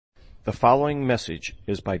The following message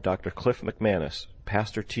is by Dr. Cliff McManus,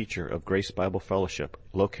 pastor-teacher of Grace Bible Fellowship,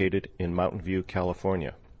 located in Mountain View,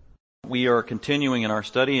 California. We are continuing in our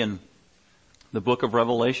study in the book of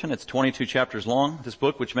Revelation. It's 22 chapters long, this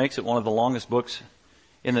book, which makes it one of the longest books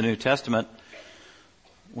in the New Testament,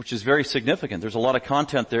 which is very significant. There's a lot of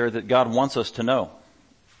content there that God wants us to know.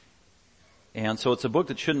 And so it's a book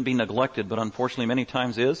that shouldn't be neglected, but unfortunately many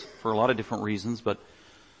times is, for a lot of different reasons. But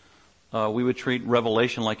we would treat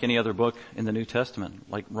Revelation like any other book in the New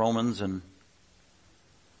Testament, like Romans and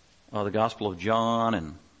the Gospel of John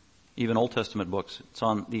and even Old Testament books. It's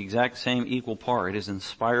on the exact same equal par. It is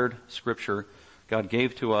inspired Scripture God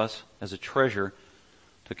gave to us as a treasure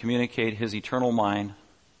to communicate His eternal mind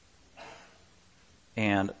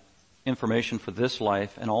and information for this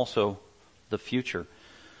life and also the future.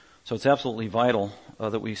 So it's absolutely vital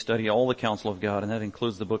that we study all the counsel of God, and that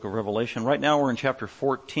includes the book of Revelation. Right now we're in chapter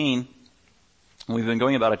 14. We've been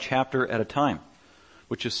going about a chapter at a time,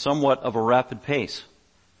 which is somewhat of a rapid pace.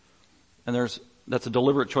 And that's a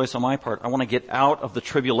deliberate choice on my part. I want to get out of the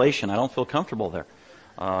tribulation. I don't feel comfortable there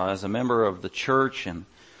as a member of the church.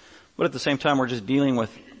 But at the same time, we're just dealing with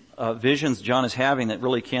visions John is having that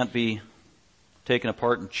really can't be taken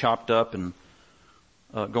apart and chopped up and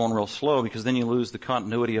going real slow, because then you lose the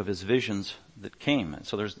continuity of his visions that came. And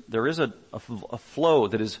so there is a flow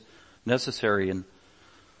that is necessary and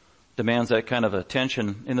demands that kind of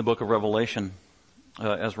attention in the book of Revelation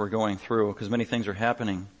as we're going through, because many things are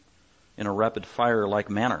happening in a rapid fire-like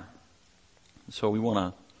manner. So we want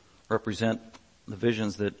to represent the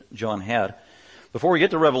visions that John had. Before we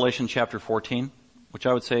get to Revelation chapter 14, which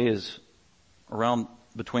I would say is around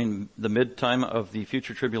between the mid-time of the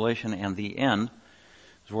future tribulation and the end,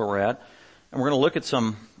 is where we're at. And we're going to look at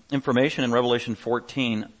some information in Revelation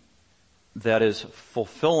 14 that is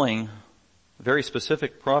fulfilling very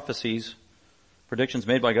specific prophecies, predictions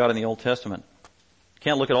made by God in the Old Testament.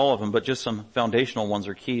 Can't look at all of them, but just some foundational ones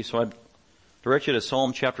are key. So I'd direct you to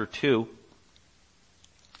Psalm chapter 2,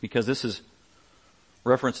 because this is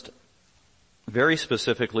referenced very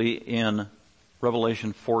specifically in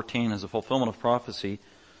Revelation 14 as a fulfillment of prophecy.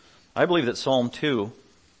 I believe that Psalm 2,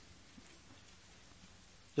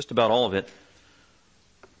 just about all of it,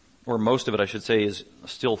 or most of it I should say, is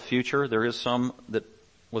still future. There is some that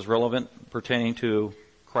was relevant pertaining to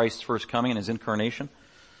Christ's first coming and His incarnation.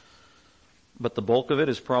 But the bulk of it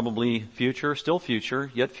is probably future, still future,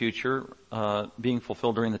 yet future, being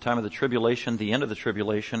fulfilled during the time of the tribulation, the end of the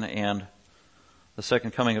tribulation, and the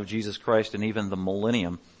second coming of Jesus Christ, and even the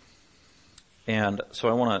millennium. And so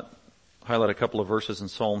I want to highlight a couple of verses in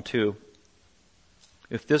Psalm 2.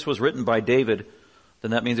 If this was written by David,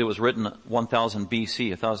 then that means it was written 1000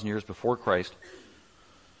 BC, 1000 years before Christ.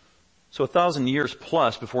 So 1000 years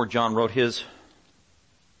plus before John wrote his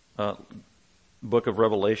book of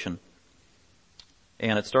Revelation.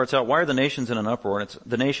 And it starts out, why are the nations in an uproar? And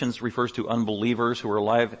the nations refers to unbelievers who were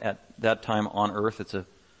alive at that time on earth. It's a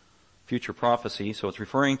future prophecy. So it's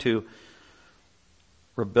referring to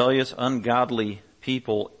rebellious, ungodly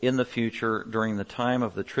people in the future during the time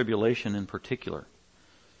of the tribulation in particular.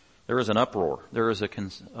 There is an uproar. There is a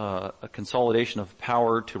consolidation of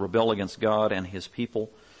power to rebel against God and His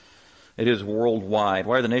people. It is worldwide.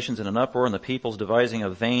 Why are the nations in an uproar and the peoples devising a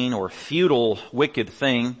vain or futile, wicked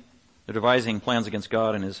thing? They're devising plans against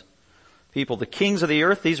God and His people. The kings of the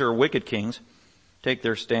earth, these are wicked kings, take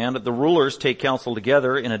their stand. The rulers take counsel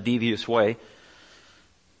together in a devious way.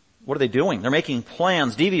 What are they doing? They're making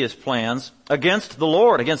plans, devious plans, against the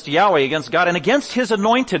Lord, against Yahweh, against God, and against His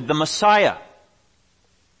anointed, the Messiah.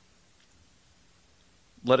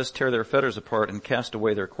 Let us tear their fetters apart and cast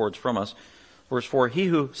away their cords from us. Verse 4, He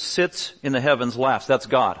who sits in the heavens laughs. That's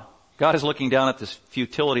God. God is looking down at this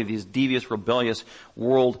futility, these devious, rebellious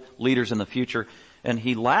world leaders in the future, and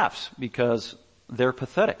He laughs because they're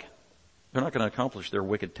pathetic. They're not going to accomplish their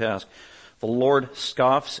wicked task. The Lord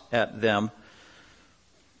scoffs at them.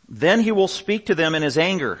 Then He will speak to them in His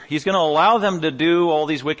anger. He's going to allow them to do all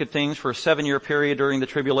these wicked things for a 7-year period during the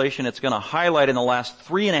tribulation. It's going to highlight in the last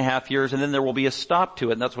 3.5 years, and then there will be a stop to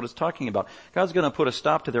it, and that's what it's talking about. God's going to put a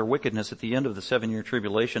stop to their wickedness at the end of the 7-year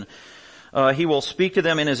tribulation. He will speak to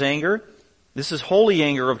them in His anger. This is holy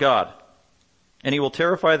anger of God. And He will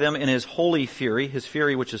terrify them in His holy fury, His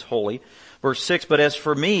fury which is holy. Verse 6, But as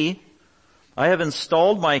for me, I have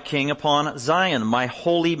installed my king upon Zion, my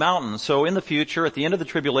holy mountain. So in the future, at the end of the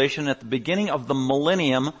tribulation, at the beginning of the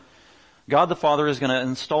millennium, God the Father is going to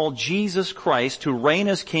install Jesus Christ to reign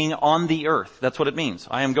as king on the earth. That's what it means.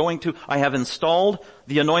 I have installed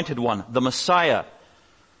the anointed one, the Messiah,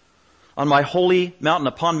 on my holy mountain,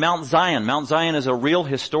 upon Mount Zion. Mount Zion is a real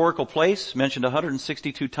historical place, mentioned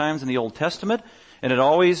 162 times in the Old Testament. And it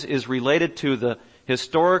always is related to the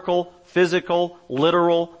historical, physical,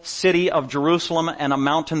 literal city of Jerusalem and a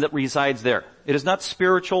mountain that resides there. It is not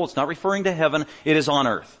spiritual. It's not referring to heaven. It is on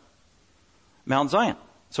earth. Mount Zion.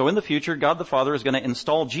 So in the future, God the Father is going to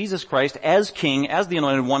install Jesus Christ as King, as the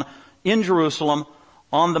Anointed One, in Jerusalem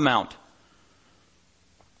on the Mount.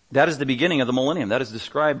 That is the beginning of the millennium. That is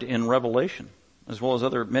described in Revelation, as well as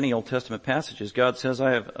other many Old Testament passages. God says,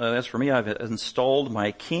 as for me, I have installed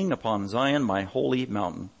my King upon Zion, my holy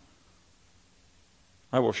mountain.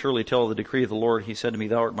 I will surely tell the decree of the Lord. He said to me,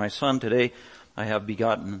 thou art my son. Today I have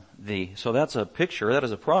begotten thee. So that's a picture, that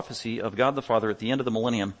is a prophecy of God the Father at the end of the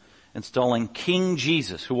millennium, installing King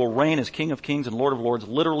Jesus, who will reign as King of Kings and Lord of Lords,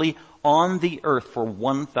 literally on the earth for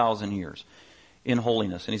 1,000 years in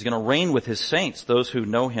holiness. And He's going to reign with His saints, those who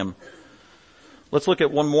know Him. Let's look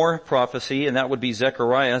at one more prophecy, and that would be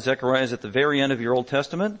Zechariah. Zechariah is at the very end of your Old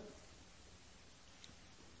Testament.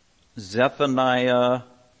 Zephaniah,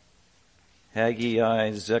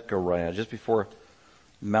 Haggai, Zechariah, just before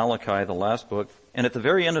Malachi, the last book. And at the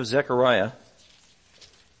very end of Zechariah,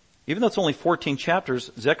 even though it's only 14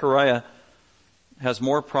 chapters, Zechariah has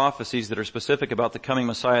more prophecies that are specific about the coming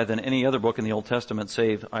Messiah than any other book in the Old Testament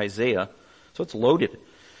save Isaiah. So it's loaded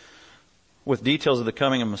with details of the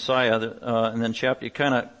coming of Messiah. And then it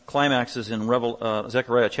kind of climaxes in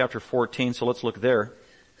Zechariah chapter 14. So let's look there.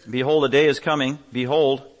 Behold, a day is coming.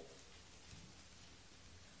 Behold,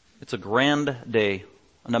 it's a grand day,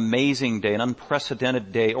 an amazing day, an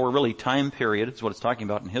unprecedented day, or really time period. It's what it's talking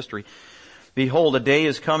about in history. Behold, a day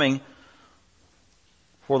is coming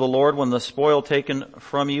for the Lord when the spoil taken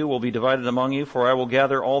from you will be divided among you, for I will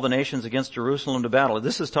gather all the nations against Jerusalem to battle.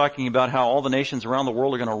 This is talking about how all the nations around the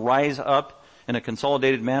world are going to rise up in a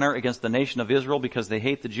consolidated manner against the nation of Israel because they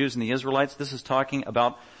hate the Jews and the Israelites. This is talking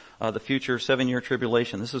about the future 7-year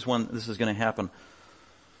tribulation. This is when this is going to happen.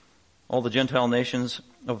 All the Gentile nations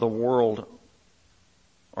of the world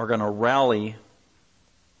are going to rally,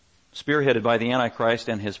 spearheaded by the Antichrist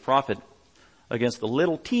and his prophet, against the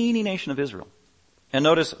little teeny nation of Israel. And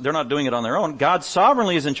notice, they're not doing it on their own. God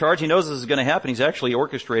sovereignly is in charge. He knows this is going to happen. He's actually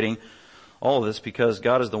orchestrating all of this because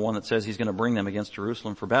God is the one that says He's going to bring them against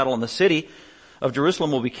Jerusalem for battle. And the city of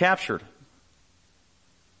Jerusalem will be captured.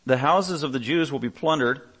 The houses of the Jews will be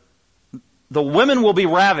plundered. The women will be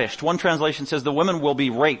ravished. One translation says the women will be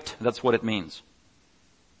raped. That's what it means.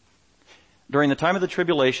 During the time of the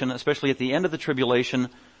tribulation, especially at the end of the tribulation,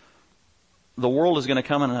 the world is going to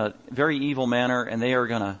come in a very evil manner, and they are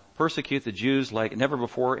going to persecute the Jews like never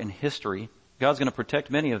before in history. God's going to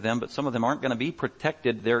protect many of them, but some of them aren't going to be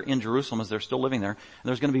protected there in Jerusalem as they're still living there. And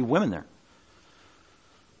there's going to be women there.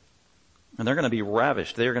 And they're going to be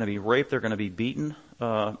ravished. They're going to be raped. They're going to be beaten.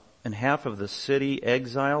 And half of the city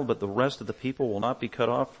exiled, but the rest of the people will not be cut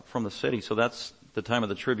off from the city. So that's the time of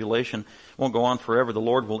the tribulation. It won't go on forever. The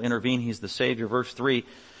Lord will intervene. He's the Savior. Verse 3,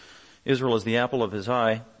 Israel is the apple of His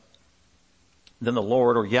eye. Then the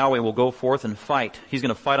Lord, or Yahweh, will go forth and fight. He's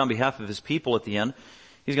going to fight on behalf of His people at the end.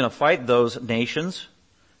 He's going to fight those nations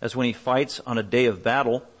as when He fights on a day of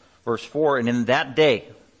battle. Verse 4, and in that day,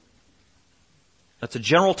 that's a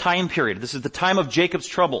general time period. This is the time of Jacob's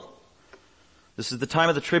trouble. This is the time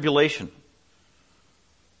of the tribulation.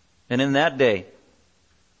 And in that day,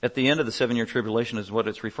 at the end of the 7-year tribulation is what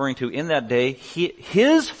it's referring to. In that day,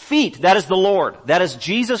 His feet, that is the Lord, that is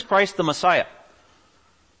Jesus Christ the Messiah.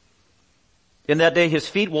 In that day, His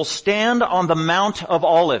feet will stand on the Mount of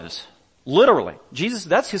Olives. Literally. Jesus,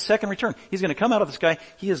 that's His second return. He's going to come out of the sky.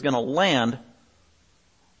 He is going to land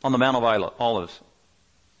on the Mount of Olives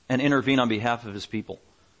and intervene on behalf of His people.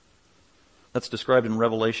 That's described in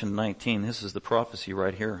Revelation 19. This is the prophecy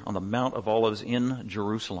right here on the Mount of Olives in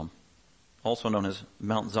Jerusalem, also known as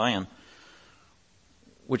Mount Zion,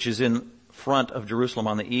 which is in front of Jerusalem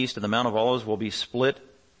on the east, and the Mount of Olives will be split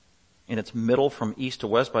in its middle from east to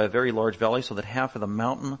west by a very large valley, so that half of the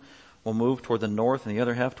mountain will move toward the north and the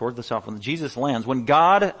other half toward the south. When Jesus lands, when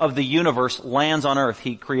God of the universe lands on earth,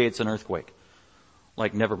 He creates an earthquake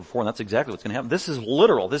like never before. And that's exactly what's going to happen. This is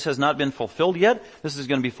literal. This has not been fulfilled yet. This is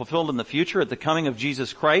going to be fulfilled in the future at the coming of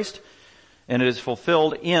Jesus Christ. And it is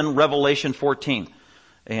fulfilled in Revelation 14.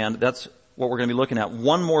 And that's what we're going to be looking at.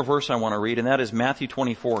 One more verse I want to read, and that is Matthew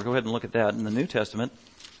 24. Go ahead and look at that in the New Testament.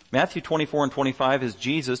 Matthew 24 and 25 is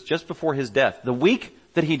Jesus just before His death, the week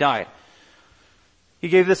that He died. He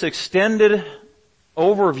gave this extended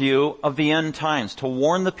overview of the end times to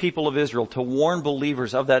warn the people of Israel, to warn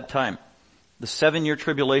believers of that time. The 7-year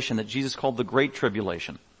tribulation that Jesus called the Great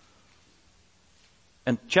Tribulation.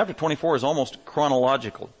 And chapter 24 is almost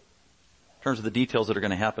chronological in terms of the details that are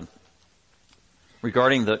going to happen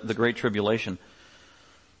regarding the Great Tribulation.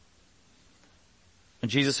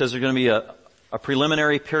 And Jesus says there's going to be a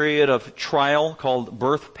preliminary period of trial called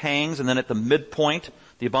birth pangs, and then at the midpoint,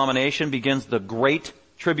 the abomination begins the great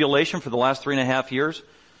tribulation for the last 3.5 years.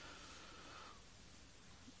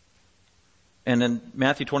 And in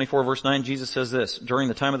Matthew 24 verse 9, Jesus says this, during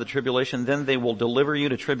the time of the tribulation, then they will deliver you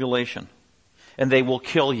to tribulation, and they will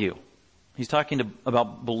kill you. He's talking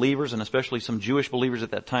about believers, and especially some Jewish believers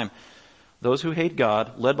at that time. Those who hate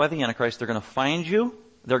God, led by the Antichrist, they're going to find you,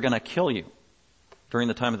 they're going to kill you during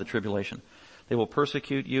the time of the tribulation. They will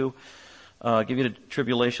persecute you, give you to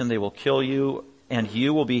tribulation, they will kill you, and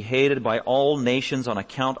you will be hated by all nations on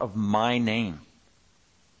account of my name.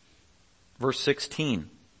 Verse 16.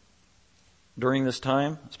 During this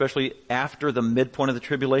time, especially after the midpoint of the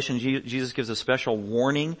tribulation, Jesus gives a special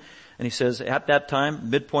warning, and he says, at that time,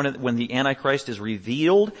 midpoint when the Antichrist is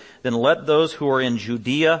revealed, then let those who are in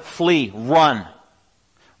Judea flee, run.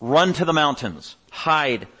 Run to the mountains,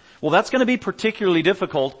 hide. Well, that's going to be particularly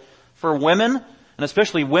difficult for women, and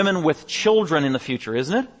especially women with children in the future,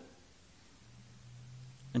 isn't it?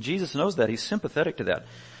 And Jesus knows that. He's sympathetic to that.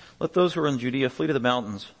 Let those who are in Judea flee to the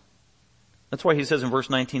mountains. That's why he says in verse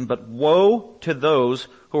 19, but woe to those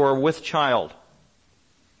who are with child.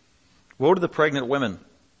 Woe to the pregnant women.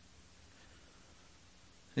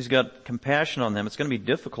 He's got compassion on them. It's going to be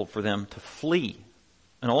difficult for them to flee.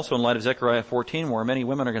 And also in light of Zechariah 14, where many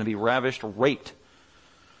women are going to be ravished, raped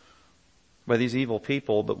by these evil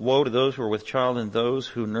people. But woe to those who are with child and those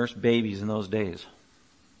who nurse babies in those days.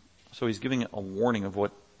 So he's giving a warning of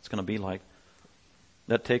what it's going to be like.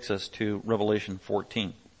 That takes us to Revelation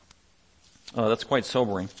 14. That's quite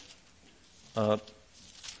sobering. But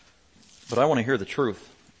I want to hear the truth.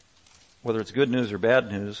 Whether it's good news or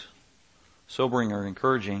bad news, sobering or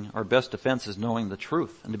encouraging, our best defense is knowing the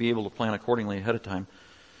truth and to be able to plan accordingly ahead of time.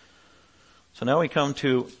 So now we come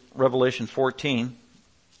to Revelation 14.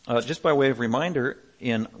 Just by way of reminder,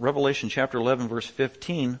 in Revelation chapter 11 verse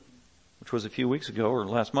 15, which was a few weeks ago or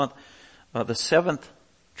last month, the seventh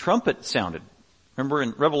trumpet sounded. Remember,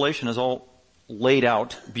 in Revelation is all laid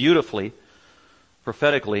out beautifully,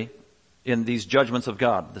 prophetically, in these judgments of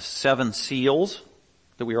God. The 7 seals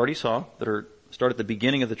that we already saw that start at the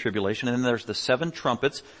beginning of the tribulation, and then there's the 7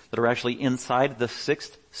 trumpets that are actually inside the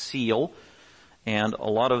 6th seal, and a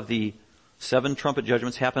lot of the 7 trumpet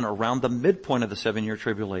judgments happen around the midpoint of the 7-year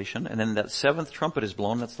tribulation, and then that 7th trumpet is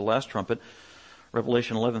blown, that's the last trumpet,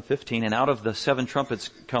 Revelation 11:15, and out of the 7 trumpets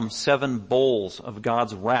come 7 bowls of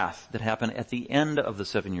God's wrath that happen at the end of the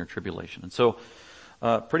 7-year tribulation. And so,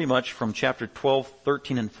 pretty much from chapter 12,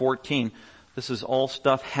 13, and 14, this is all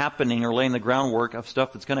stuff happening or laying the groundwork of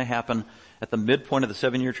stuff that's going to happen at the midpoint of the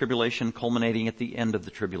 7-year tribulation, culminating at the end of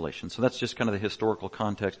the tribulation. So that's just kind of the historical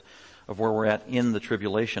context of where we're at in the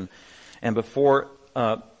tribulation. And before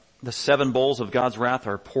the 7 bowls of God's wrath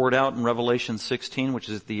are poured out in Revelation 16, which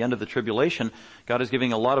is at the end of the tribulation, God is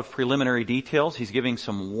giving a lot of preliminary details. He's giving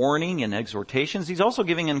some warning and exhortations. He's also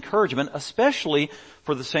giving encouragement, especially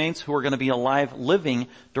for the saints who are going to be alive living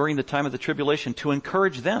during the time of the tribulation, to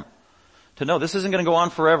encourage them. To know this isn't going to go on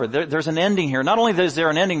forever. There's an ending here. Not only is there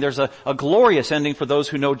an ending, there's a glorious ending for those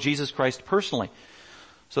who know Jesus Christ personally,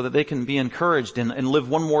 so that they can be encouraged and live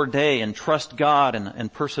one more day and trust God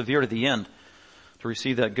and persevere to the end to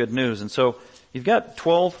receive that good news. And so you've got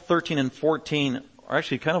 12, 13, and 14 are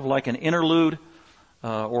actually kind of like an interlude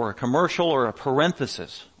or a commercial or a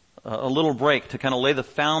parenthesis, a little break to kind of lay the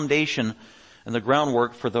foundation and the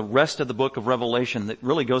groundwork for the rest of the book of Revelation that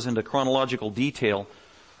really goes into chronological detail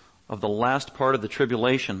of the last part of the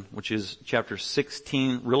tribulation, which is chapter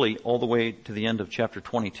 16, really all the way to the end of chapter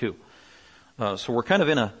 22. So we're kind of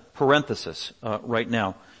in a parenthesis right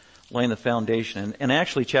now, laying the foundation. And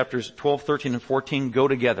actually chapters 12, 13, and 14 go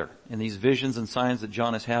together in these visions and signs that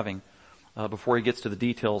John is having before he gets to the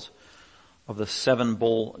details of the 7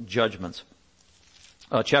 bowl judgments.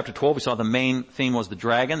 Chapter 12, we saw the main theme was the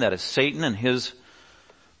dragon, that is Satan and his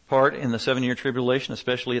part in the 7-year tribulation,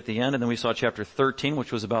 especially at the end. And then we saw chapter 13,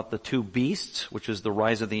 which was about the 2 beasts, which is the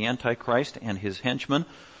rise of the Antichrist and his henchman,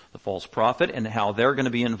 the false prophet, and how they're going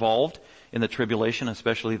to be involved in the tribulation,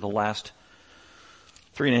 especially the last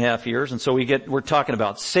 3.5 years. And so we're talking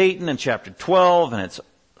about Satan in chapter 12, and it's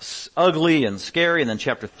ugly and scary. And then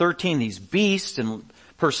chapter 13, these beasts and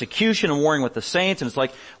persecution and warring with the saints. And it's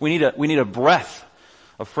like we need a breath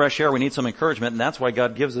of fresh air. We need some encouragement. And that's why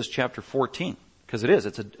God gives us chapter 14. Because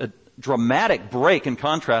it's a dramatic break in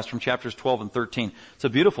contrast from chapters 12 and 13. It's a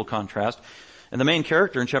beautiful contrast. And the main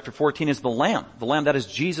character in chapter 14 is the Lamb that is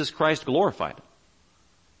Jesus Christ glorified.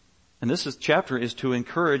 And this chapter is to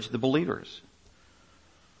encourage the believers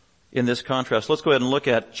in this contrast. Let's go ahead and look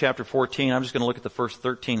at chapter 14. I'm just going to look at the first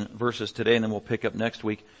 13 verses today, and then we'll pick up next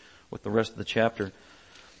week with the rest of the chapter.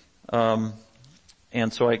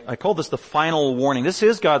 And so I call this the final warning. This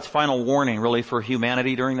is God's final warning, really, for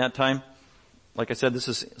humanity during that time. Like I said, this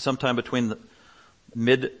is sometime between the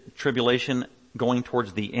mid-tribulation going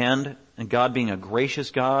towards the end, and God being a gracious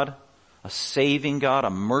God, a saving God, a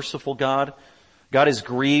merciful God. God is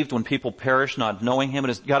grieved when people perish not knowing Him.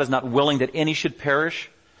 God is not willing that any should perish,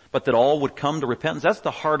 but that all would come to repentance. That's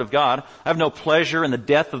the heart of God. I have no pleasure in the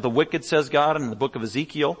death of the wicked, says God in the book of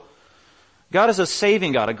Ezekiel. God is a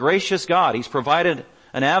saving God, a gracious God. He's provided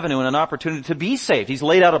an avenue and an opportunity to be saved. He's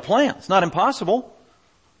laid out a plan. It's not impossible.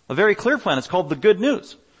 A very clear plan. It's called the good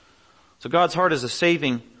news. So God's heart is a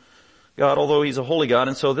saving God, although He's a holy God.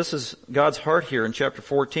 And so this is God's heart here in chapter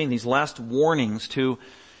 14, these last warnings to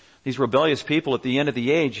these rebellious people at the end of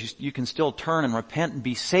the age. You can still turn and repent and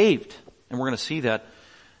be saved. And we're going to see that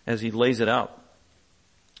as He lays it out.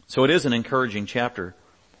 So it is an encouraging chapter.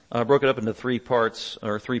 I broke it up into 3 parts,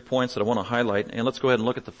 or 3 points that I want to highlight. And let's go ahead and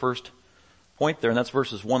look at the first point there, and that's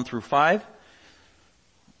verses 1 through 5.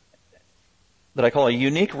 That I call a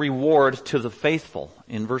unique reward to the faithful.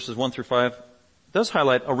 In verses 1 through 5, it does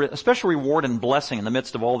highlight a special reward and blessing in the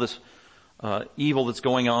midst of all this evil that's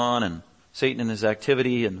going on, and Satan and his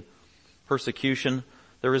activity and persecution.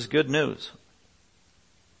 There is good news.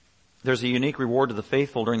 There's a unique reward to the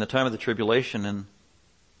faithful during the time of the tribulation, and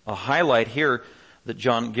a highlight here that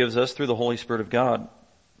John gives us through the Holy Spirit of God,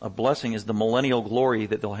 a blessing, is the millennial glory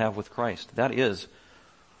that they'll have with Christ. That is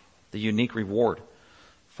the unique reward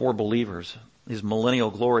for believers, is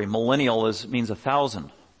millennial glory. Millennial means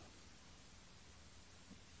 1,000.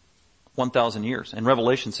 1,000 years. And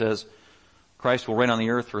Revelation says Christ will reign on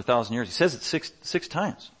the earth for 1,000 years. He says it six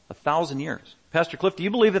times. 1,000 years. Pastor Cliff, do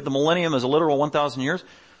you believe that the millennium is a literal 1,000 years?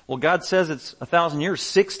 Well, God says it's 1,000 years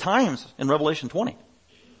 6 times in Revelation 20.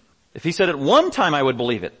 If He said it 1 time, I would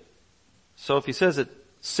believe it. So if He says it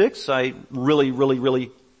 6, I really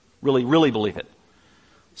believe it.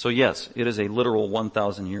 So yes, it is a literal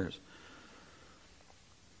 1,000 years.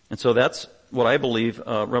 And so that's what I believe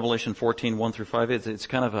Revelation 14, 1 through 5 is. It's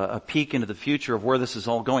kind of a peek into the future of where this is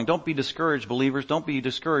all going. Don't be discouraged, believers. Don't be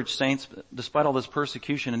discouraged, saints. Despite all this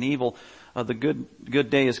persecution and evil, the good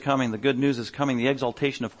day is coming. The good news is coming. The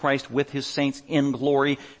exaltation of Christ with His saints in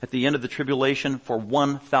glory at the end of the tribulation for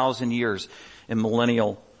 1,000 years in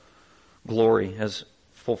millennial glory, as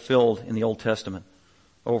fulfilled in the Old Testament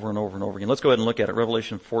over and over and over again. Let's go ahead and look at it.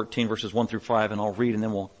 Revelation 14 verses 1 through 5, and I'll read and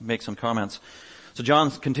then we'll make some comments. So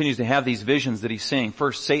John continues to have these visions that he's seeing.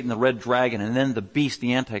 First Satan, the red dragon, and then the beast,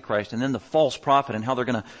 the Antichrist, and then the false prophet, and how they're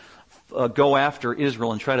going to go after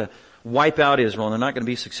Israel and try to wipe out Israel, and they're not going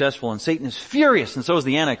to be successful. And Satan is furious, and so is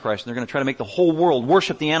the Antichrist. And they're going to try to make the whole world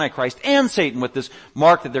worship the Antichrist and Satan with this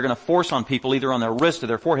mark that they're going to force on people, either on their wrist or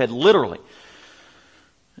their forehead, literally.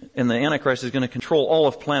 And the Antichrist is going to control all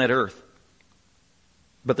of planet Earth.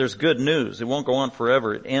 But there's good news. It won't go on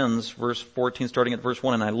forever. It ends, verse 14, starting at verse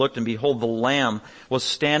 1. And I looked, and behold, the Lamb was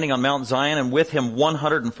standing on Mount Zion, and with Him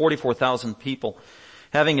 144,000 people,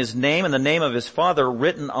 having His name and the name of His Father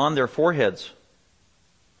written on their foreheads.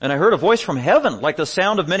 And I heard a voice from heaven, like the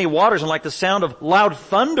sound of many waters, and like the sound of loud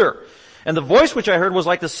thunder. And the voice which I heard was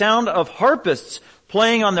like the sound of harpists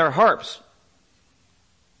playing on their harps.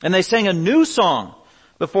 And they sang a new song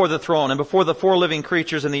before the throne and before the 4 living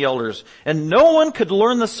creatures and the elders. And no one could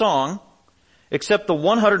learn the song except the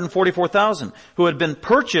 144,000 who had been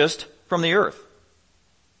purchased from the earth.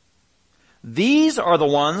 These are the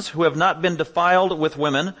ones who have not been defiled with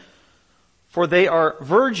women, for they are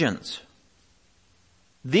virgins.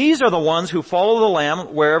 These are the ones who follow the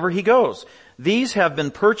Lamb wherever He goes. These have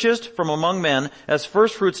been purchased from among men as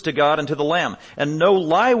firstfruits to God and to the Lamb. And no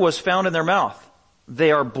lie was found in their mouth.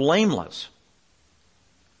 They are blameless.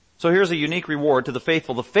 So here's a unique reward to the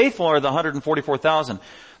faithful. The faithful are the 144,000.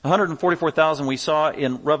 The 144,000 we saw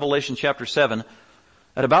in Revelation chapter 7.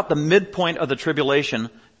 At about the midpoint of the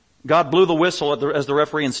tribulation, God blew the whistle as the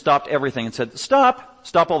referee and stopped everything and said, stop.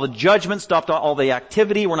 Stop all the judgment. Stop all the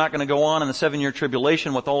activity. We're not going to go on in the 7-year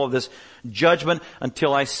tribulation with all of this judgment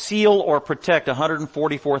until I seal or protect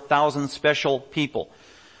 144,000 special people.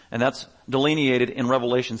 And that's delineated in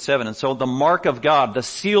Revelation 7. And so the mark of God, the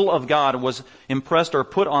seal of God, was impressed or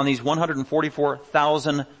put on these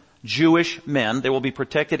 144,000 Jewish men. They will be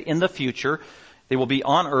protected in the future. They will be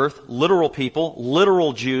on earth, literal people,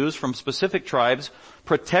 literal Jews from specific tribes,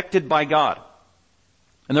 protected by God.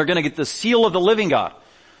 And they're going to get the seal of the living God.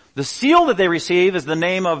 The seal that they receive is the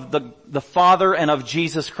name of the Father and of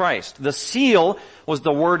Jesus Christ. The seal was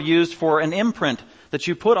the word used for an imprint that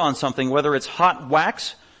you put on something, whether it's hot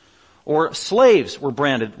wax or slaves were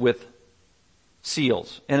branded with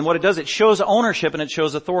seals. And what it does, it shows ownership and it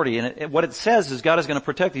shows authority. And what it says is God is going to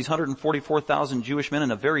protect these 144,000 Jewish men in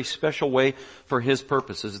a very special way for His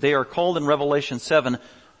purposes. They are called in Revelation 7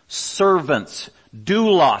 servants,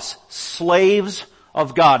 doulos, slaves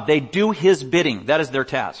of God. They do His bidding. That is their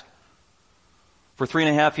task. For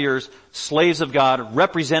 3.5 years, slaves of God,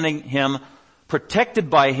 representing Him, protected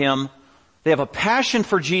by Him. They have a passion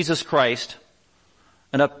for Jesus Christ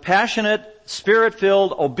and a passionate,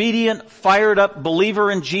 Spirit-filled, obedient, fired-up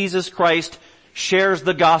believer in Jesus Christ shares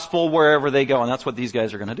the gospel wherever they go. And that's what these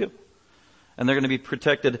guys are going to do. And they're going to be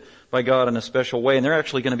protected by God in a special way. And they're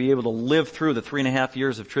actually going to be able to live through the 3.5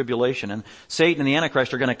 years of tribulation. And Satan and the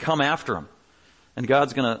Antichrist are going to come after them. And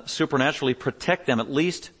God's going to supernaturally protect them at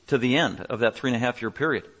least to the end of that 3.5 year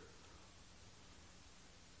period.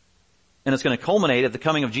 And it's going to culminate at the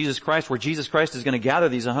coming of Jesus Christ, where Jesus Christ is going to gather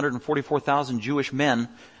these 144,000 Jewish men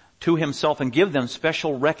to Himself and give them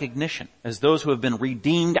special recognition as those who have been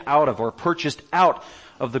redeemed out of or purchased out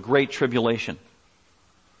of the great tribulation.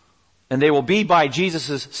 And they will be by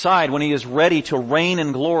Jesus' side when He is ready to reign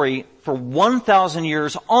in glory for 1,000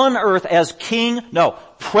 years on earth as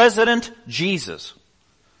President Jesus.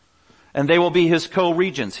 And they will be His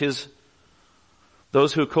co-regents,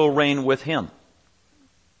 those who co-reign with Him.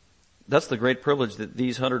 That's the great privilege that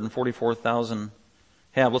these 144,000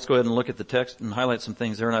 have. Let's go ahead and look at the text and highlight some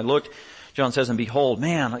things there. And I looked, John says, and behold,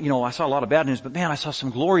 man, I saw a lot of bad news, but man, I saw some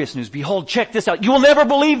glorious news. Behold, check this out. You will never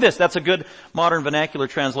believe this. That's a good modern vernacular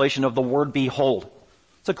translation of the word behold.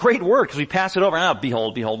 It's a great word because we pass it over.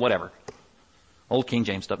 Behold, whatever. Old King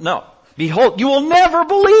James stuff. No. Behold, you will never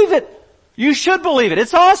believe it. You should believe it.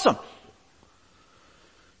 It's awesome.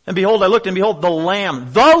 And behold, I looked and behold, the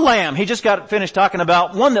Lamb. He just got finished talking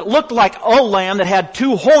about one that looked like a lamb that had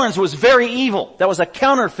 2 horns, was very evil. That was a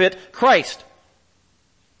counterfeit Christ.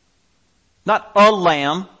 Not a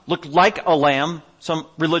lamb, looked like a lamb, some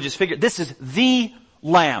religious figure. This is the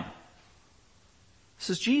Lamb. This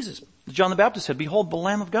is Jesus. John the Baptist said, behold, the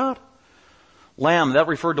Lamb of God. Lamb, that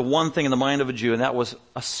referred to one thing in the mind of a Jew, and that was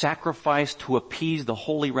a sacrifice to appease the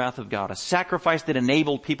holy wrath of God. A sacrifice that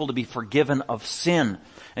enabled people to be forgiven of sin.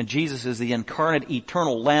 And Jesus is the incarnate,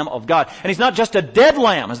 eternal Lamb of God. And He's not just a dead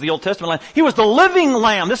lamb as the Old Testament lamb. He was the living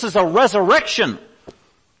Lamb. This is a resurrection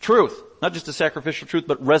truth. Not just a sacrificial truth,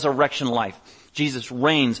 but resurrection life. Jesus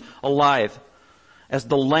reigns alive as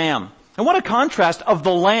the Lamb. And what a contrast of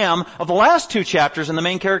the Lamb of the last 2 chapters and the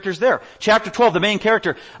main characters there. Chapter 12, the main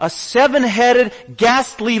character, a 7-headed,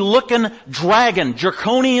 ghastly-looking dragon,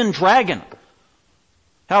 draconian dragon.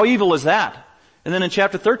 How evil is that? And then in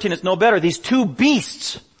chapter 13, it's no better. These 2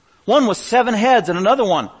 beasts. One with 7 heads and another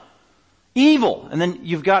one evil. And then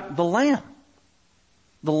you've got the Lamb.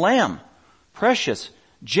 The Lamb. Precious,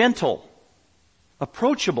 gentle,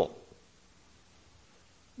 approachable.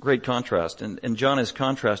 Great contrast. And John is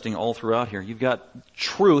contrasting all throughout here. You've got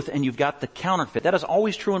truth and you've got the counterfeit. That is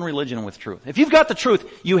always true in religion and with truth. If you've got the truth,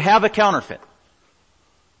 you have a counterfeit.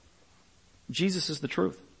 Jesus is the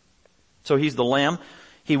truth. So He's the Lamb.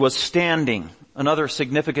 He was standing. Another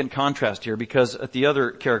significant contrast here, because at the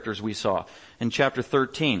other characters we saw in chapter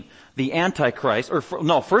 13, the Antichrist,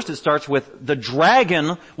 first it starts with the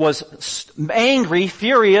dragon was angry,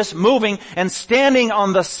 furious, moving, and standing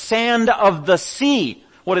on the sand of the sea.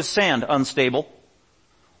 What is sand? Unstable,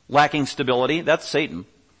 lacking stability. That's Satan.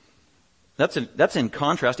 That's in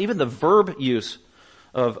contrast. Even the verb use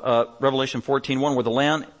of Revelation 14:1,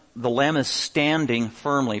 where the lamb is standing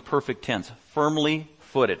firmly, perfect tense, firmly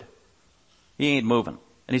footed. He ain't moving.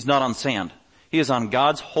 And He's not on sand. He is on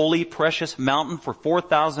God's holy, precious mountain for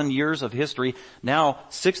 4,000 years of history. Now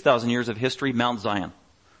 6,000 years of history, Mount Zion.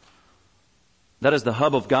 That is the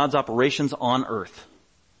hub of God's operations on earth.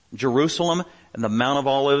 Jerusalem and the Mount of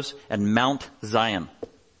Olives and Mount Zion.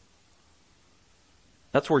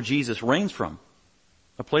 That's where Jesus reigns from.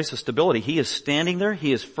 A place of stability. He is standing there.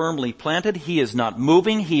 He is firmly planted. He is not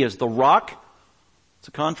moving. He is the rock. It's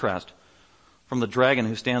a contrast from the dragon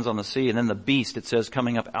who stands on the sea, and then the beast, it says,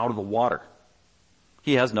 coming up out of the water.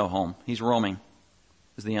 He has no home. He's roaming,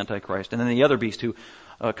 is the Antichrist. And then the other beast who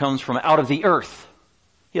comes from out of the earth.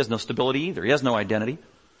 He has no stability either. He has no identity.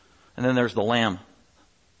 And then there's the Lamb,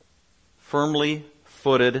 firmly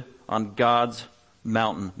footed on God's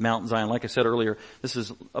mountain, Mount Zion. Like I said earlier, this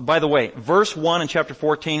is, by the way, verse 1 in chapter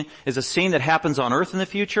 14 is a scene that happens on earth in the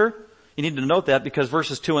future. You need to note that because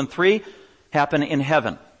verses 2 and 3 happen in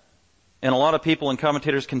heaven. And a lot of people and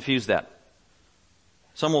commentators confuse that.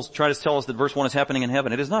 Some will try to tell us that verse 1 is happening in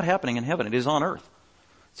heaven. It is not happening in heaven. It is on earth.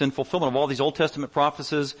 It's in fulfillment of all these Old Testament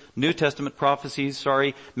prophecies, New Testament prophecies,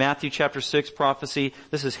 Matthew chapter 6 prophecy.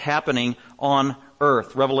 This is happening on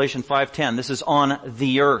earth. Revelation 5:10, this is on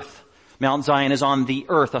the earth. Mount Zion is on the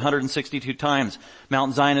earth 162 times.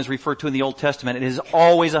 Mount Zion is referred to in the Old Testament. It is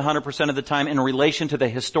always 100% of the time in relation to the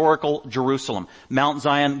historical Jerusalem. Mount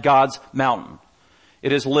Zion, God's mountain.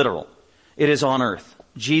 It is literal. It is on earth.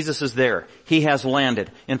 Jesus is there. He has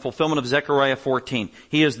landed in fulfillment of Zechariah 14.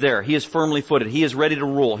 He is there. He is firmly footed. He is ready to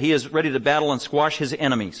rule. He is ready to battle and squash his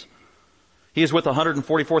enemies. He is with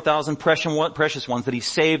 144,000 precious ones that he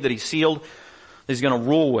saved, that he sealed, that he's going to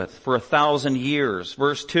rule with for 1,000 years.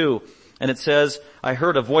 Verse 2, and it says, I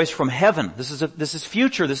heard a voice from heaven. This is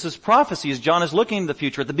future. This is prophecy as John is looking into the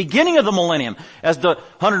future. At the beginning of the millennium, as the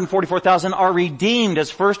 144,000 are redeemed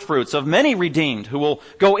as first fruits of many redeemed who will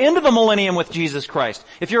go into the millennium with Jesus Christ.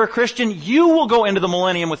 If you're a Christian, you will go into the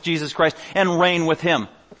millennium with Jesus Christ and reign with him.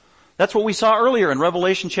 That's what we saw earlier in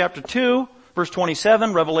Revelation chapter 2, verse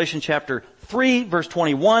 27, Revelation chapter 3, verse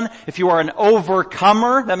 21. If you are an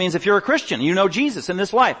overcomer, that means if you're a Christian, you know Jesus in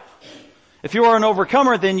this life. If you are an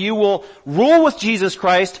overcomer, then you will rule with Jesus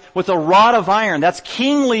Christ with a rod of iron. That's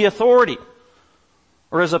kingly authority.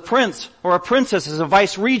 Or as a prince or a princess, as a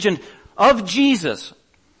vice-regent of Jesus,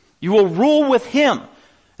 you will rule with him.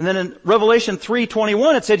 And then in Revelation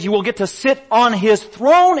 3:21 it said you will get to sit on his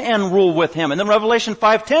throne and rule with him. And then Revelation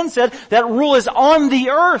 5:10 said that rule is on the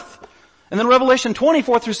earth. And then Revelation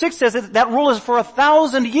 24-6 says that rule is for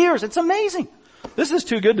 1,000 years. It's amazing. This is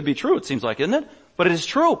too good to be true, it seems like, isn't it? But it is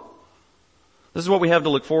true. This is what we have to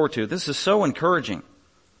look forward to. This is so encouraging.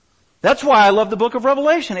 That's why I love the book of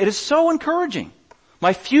Revelation. It is so encouraging.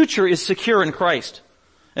 My future is secure in Christ.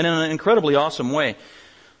 And in an incredibly awesome way.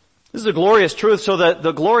 This is a glorious truth, so that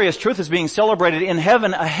the glorious truth is being celebrated in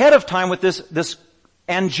heaven ahead of time with this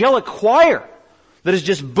angelic choir that is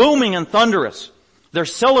just booming and thunderous. They're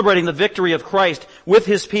celebrating the victory of Christ with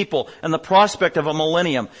his people and the prospect of a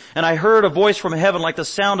millennium. And I heard a voice from heaven like the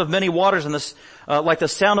sound of many waters and like the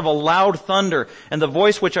sound of a loud thunder. And the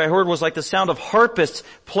voice which I heard was like the sound of harpists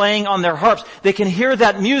playing on their harps. They can hear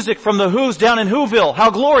that music from the Who's down in Whoville. How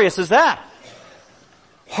glorious is that?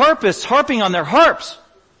 Harpists harping on their harps.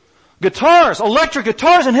 Guitars, electric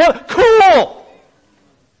guitars in heaven. Cool!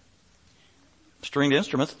 Stringed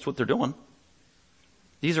instruments, that's what they're doing.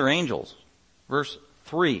 These are angels. Verse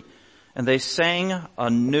 3, and they sang a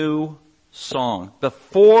new song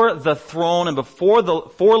before the throne and before the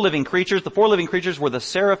four living creatures. The four living creatures were the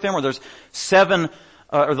seraphim, or there's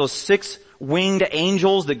those 6 winged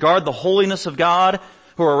angels that guard the holiness of God,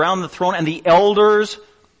 who are around the throne, and the elders,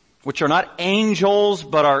 which are not angels,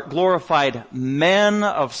 but are glorified men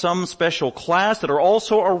of some special class that are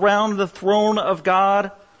also around the throne of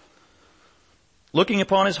God, looking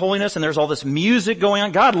upon his holiness. And there's all this music going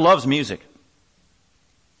on. God loves music.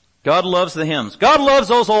 God loves the hymns. God loves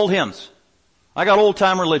those old hymns. I got old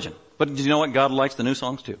time religion. But do you know what? God likes the new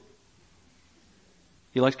songs too.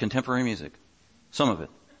 He likes contemporary music. Some of it.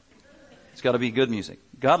 It's got to be good music.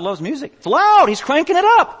 God loves music. It's loud. He's cranking it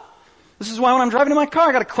up. This is why when I'm driving in my car,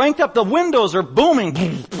 I got it cranked up. The windows are booming.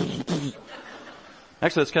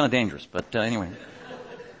 Actually, it's kind of dangerous. But anyway.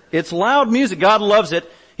 It's loud music. God loves it.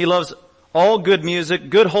 He loves all good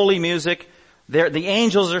music, good holy music. The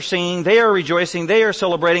angels are singing, they are rejoicing, they are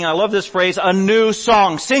celebrating. I love this phrase, a new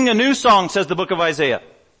song. Sing a new song, says the book of Isaiah.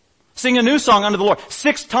 Sing a new song unto the Lord.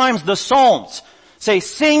 6 times the Psalms say,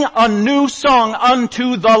 sing a new song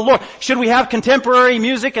unto the Lord. Should we have contemporary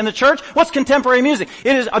music in the church? What's contemporary music?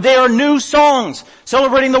 They are new songs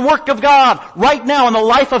celebrating the work of God right now in the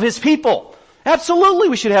life of his people. Absolutely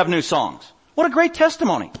we should have new songs. What a great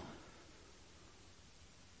testimony.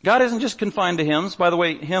 God isn't just confined to hymns. By the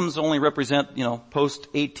way, hymns only represent,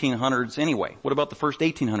 post-1800s anyway. What about the first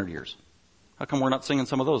 1800 years? How come we're not singing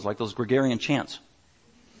some of those, like those Gregorian chants?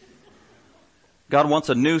 God wants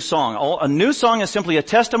a new song. A new song is simply a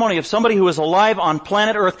testimony of somebody who is alive on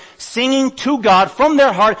planet Earth singing to God from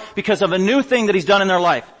their heart because of a new thing that he's done in their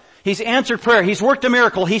life. He's answered prayer. He's worked a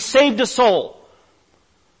miracle. He saved a soul.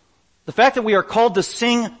 The fact that we are called to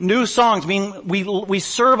sing new songs means we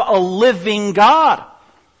serve a living God.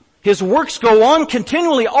 His works go on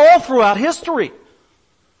continually all throughout history.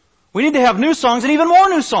 We need to have new songs and even more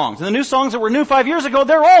new songs. And the new songs that were new 5 years ago,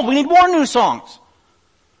 they're old. We need more new songs.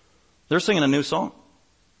 They're singing a new song.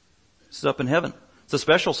 This is up in heaven. It's a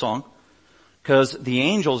special song because the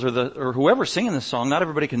angels or whoever's singing this song, not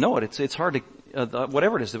everybody can know it. It's hard to,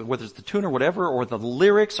 whatever it is, whether it's the tune or whatever, or the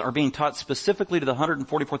lyrics are being taught specifically to the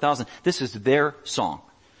 144,000. This is their song.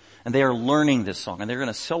 And they are learning this song and they're going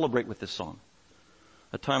to celebrate with this song.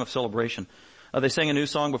 A time of celebration. They sang a new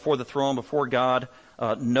song before the throne, before God.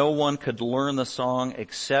 No one could learn the song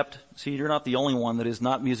except, see, you're not the only one that is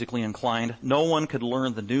not musically inclined. No one could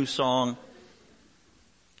learn the new song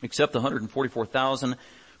except the 144,000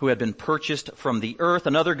 who had been purchased from the earth.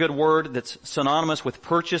 Another good word that's synonymous with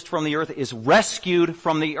purchased from the earth is rescued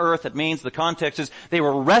from the earth. It means, the context is, they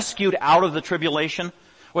were rescued out of the tribulation.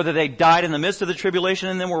 Whether they died in the midst of the tribulation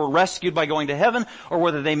and then were rescued by going to heaven, or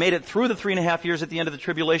whether they made it through the 3.5 years at the end of the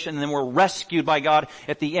tribulation and then were rescued by God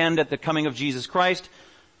at the end, at the coming of Jesus Christ.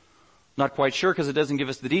 Not quite sure because it doesn't give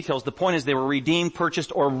us the details. The point is they were redeemed,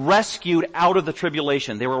 purchased, or rescued out of the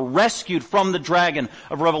tribulation. They were rescued from the dragon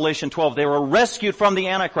of Revelation 12. They were rescued from the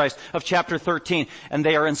Antichrist of chapter 13. And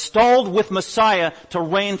they are installed with Messiah to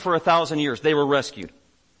reign for 1,000 years. They were rescued.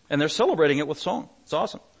 And they're celebrating it with song. It's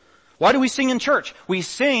awesome. Why do we sing in church? We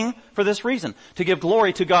sing for this reason, to give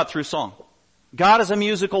glory to God through song. God is a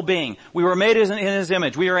musical being. We were made in His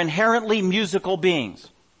image. We are inherently musical beings.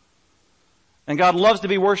 And God loves to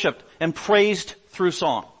be worshiped and praised through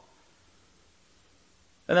song.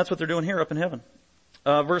 And that's what they're doing here up in heaven.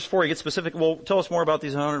 Verse 4, he gets specific. Well, tell us more about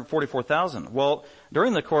these 144,000. Well,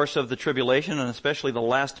 during the course of the tribulation, and especially the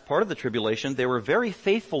last part of the tribulation, they were very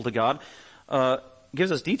faithful to God.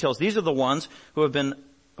 Gives us details. These are the ones who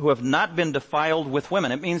have not been defiled with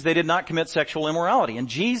women. It means they did not commit sexual immorality. And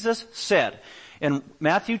Jesus said in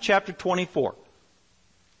Matthew chapter 24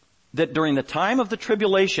 that during the time of the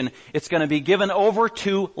tribulation, it's going to be given over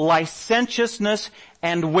to licentiousness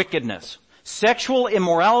and wickedness. Sexual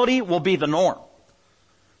immorality will be the norm.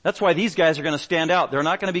 That's why these guys are going to stand out. They're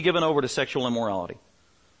not going to be given over to sexual immorality.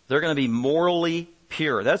 They're going to be morally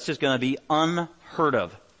pure. That's just going to be unheard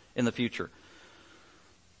of in the future.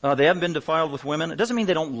 They haven't been defiled with women. It doesn't mean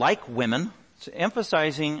they don't like women. It's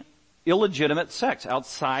emphasizing illegitimate sex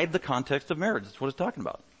outside the context of marriage. That's what it's talking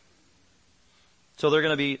about. So they're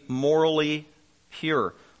going to be morally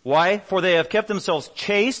pure. Why? For they have kept themselves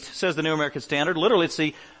chaste, says the New American Standard. Literally, it's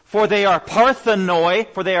for they are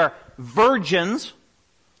parthenoi, for they are virgins.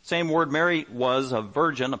 Same word Mary was, a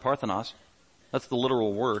virgin, a parthenos. That's the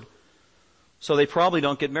literal word. So they probably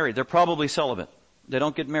don't get married. They're probably celibate. They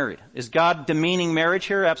don't get married. Is God demeaning marriage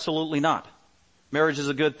here? Absolutely not. Marriage is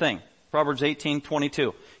a good thing. Proverbs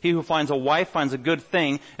 18:22. He who finds a wife finds a good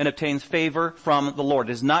thing and obtains favor from the Lord.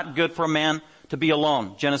 It is not good for a man to be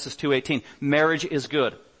alone. Genesis 2:18. Marriage is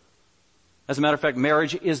good. As a matter of fact,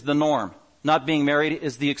 marriage is the norm. Not being married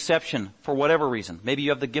is the exception for whatever reason. Maybe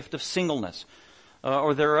you have the gift of singleness.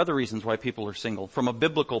 Or there are other reasons why people are single from a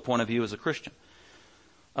biblical point of view as a Christian.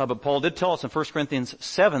 But Paul did tell us in 1 Corinthians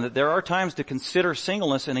 7 that there are times to consider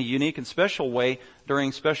singleness in a unique and special way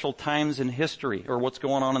during special times in history or what's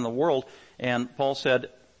going on in the world. And Paul said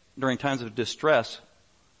during times of distress,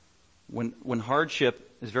 when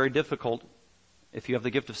hardship is very difficult, if you have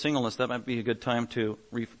the gift of singleness, that might be a good time to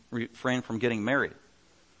refrain from getting married.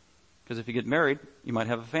 Because if you get married, you might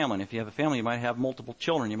have a family. And if you have a family, you might have multiple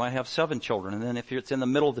children. You might have 7 children. And then if it's in the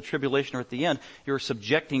middle of the tribulation or at the end, you're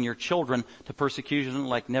subjecting your children to persecution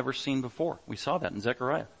like never seen before. We saw that in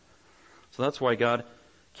Zechariah. So that's why God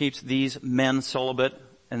keeps these men celibate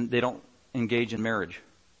and they don't engage in marriage.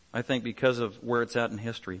 I think because of where it's at in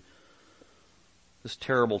history. This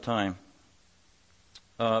terrible time.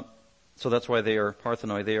 So that's why they are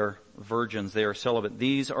parthenoi, they are virgins, they are celibate.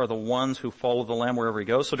 These are the ones who follow the Lamb wherever He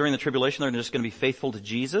goes. So during the tribulation, they're just going to be faithful to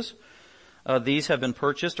Jesus. These have been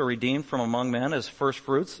purchased or redeemed from among men as first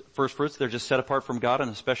fruits. First fruits, they're just set apart from God in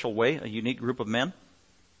a special way, a unique group of men.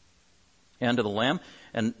 And to the Lamb.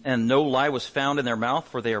 And no lie was found in their mouth,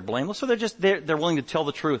 for they are blameless. So they're willing to tell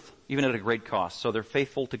the truth, even at a great cost. So they're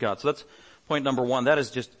faithful to God. So that's point number 1. That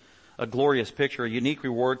is just a glorious picture, a unique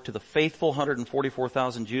reward to the faithful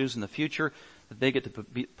 144,000 Jews in the future, that they get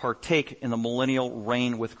to partake in the millennial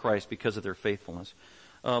reign with Christ because of their faithfulness.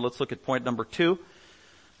 Let's look at point number 2,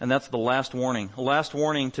 and that's the last warning. A last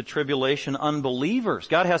warning to tribulation unbelievers.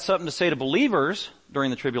 God has something to say to believers during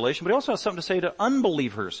the tribulation, but He also has something to say to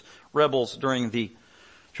unbelievers, rebels during the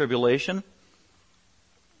tribulation.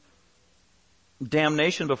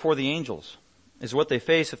 Damnation before the angels is what they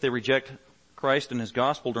face if they reject Christ and His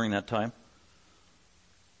gospel during that time,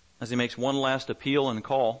 as He makes one last appeal and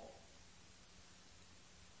call.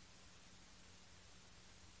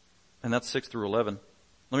 And that's 6 through 11.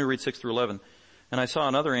 Let me read 6 through 11. And I saw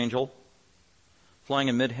another angel flying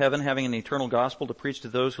in mid-heaven, having an eternal gospel to preach to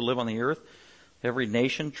those who live on the earth, every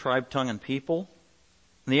nation, tribe, tongue, and people.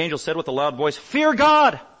 And the angel said with a loud voice, "Fear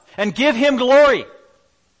God and give Him glory,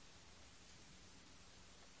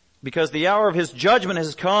 because the hour of His judgment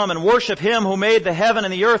has come, and worship Him who made the heaven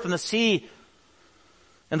and the earth and the sea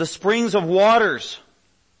and the springs of waters."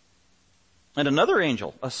 And another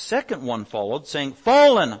angel, a second one, followed, saying,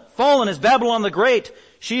 "Fallen, fallen is Babylon the Great,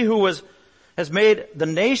 she who has made the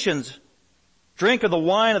nations drink of the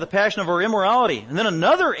wine of the passion of her immorality. And then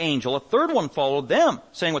another angel, a third one, followed them,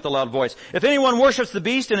 saying with a loud voice, if anyone worships the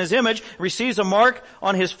beast in his image, receives a mark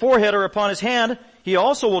on his forehead or upon his hand, he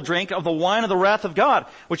also will drink of the wine of the wrath of God,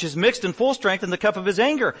 which is mixed in full strength in the cup of his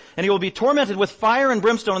anger. And he will be tormented with fire and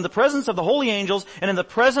brimstone in the presence of the holy angels and in the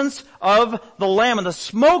presence of the Lamb. And the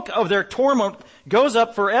smoke of their torment goes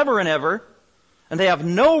up forever and ever. And they have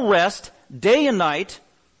no rest day and night,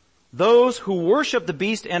 those who worship the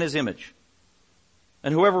beast and his image,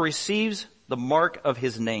 and whoever receives the mark of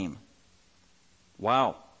his name.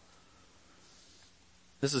 Wow.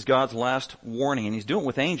 This is God's last warning, and he's doing it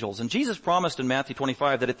with angels. And Jesus promised in Matthew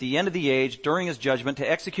 25 that at the end of the age, during his judgment, to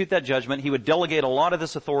execute that judgment, he would delegate a lot of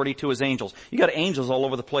this authority to his angels. You got angels all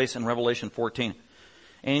over the place in Revelation 14.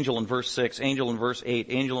 Angel in verse 6, angel in verse 8,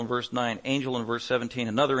 angel in verse 9, angel in verse 17,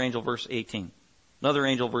 another angel verse 18, another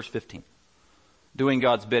angel verse 15. Doing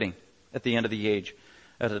God's bidding at the end of the age,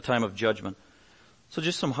 at a time of judgment. So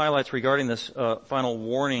just some highlights regarding this final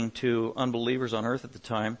warning to unbelievers on earth at the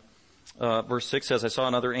time. Verse 6 says, I saw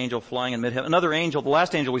another angel flying in mid-heaven. Another angel, the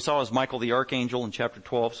last angel we saw was Michael the archangel in chapter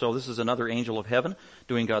 12. So this is another angel of heaven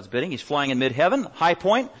doing God's bidding. He's flying in mid-heaven, high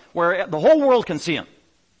point, where the whole world can see him.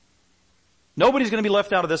 Nobody's going to be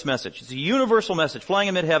left out of this message. It's a universal message, flying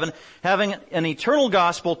in mid-heaven, having an eternal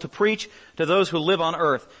gospel to preach to those who live on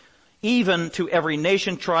earth, even to every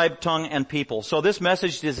nation, tribe, tongue, and people. So this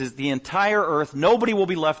message is the entire earth. Nobody will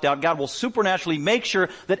be left out. God will supernaturally make sure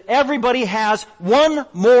that everybody has one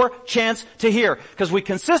more chance to hear. Because we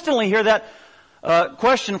consistently hear that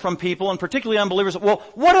question from people, and particularly unbelievers. Well,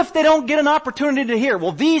 what if they don't get an opportunity to hear?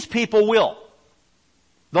 Well, these people will.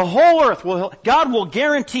 The whole earth will. God will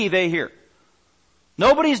guarantee they hear.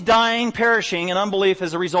 Nobody's dying, perishing in unbelief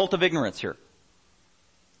as a result of ignorance here.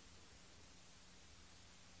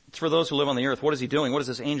 It's for those who live on the earth. What is he doing? What is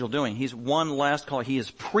this angel doing? He's one last call. He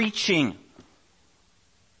is preaching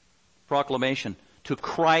proclamation to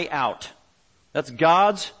cry out. That's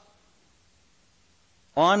God's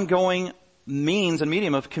ongoing means and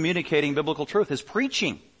medium of communicating biblical truth, is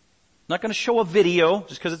preaching. Not going to show a video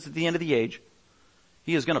just because it's at the end of the age.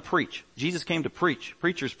 He is going to preach. Jesus came to preach.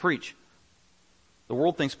 Preachers preach. The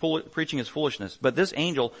world thinks preaching is foolishness, but this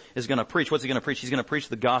angel is going to preach. What's he going to preach? He's going to preach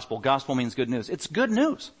the gospel. Gospel means good news. It's good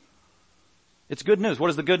news. It's good news. What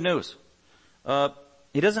is the good news?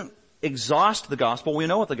 He doesn't exhaust the gospel. We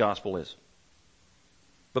know what the gospel is.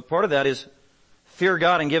 But part of that is fear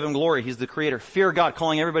God and give him glory. He's the creator. Fear God,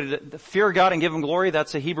 calling everybody to fear God and give him glory.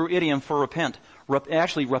 That's a Hebrew idiom for repent.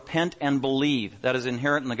 Actually, repent and believe. That is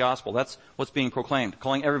inherent in the gospel. That's what's being proclaimed.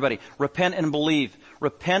 Calling everybody, repent and believe.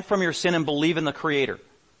 Repent from your sin and believe in the creator.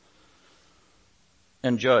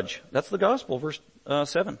 And judge. That's the gospel, verse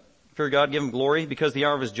 7. Fear God, give him glory, because the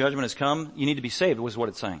hour of his judgment has come. You need to be saved, was what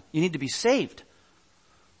it's saying. You need to be saved.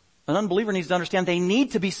 An unbeliever needs to understand they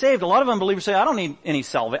need to be saved. A lot of unbelievers say, I don't need any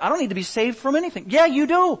salvation. I don't need to be saved from anything. Yeah, you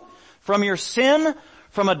do. From your sin,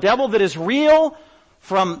 from a devil that is real,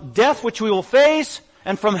 from death which we will face,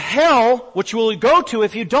 and from hell which we will go to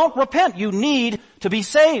if you don't repent. You need to be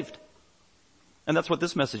saved. And that's what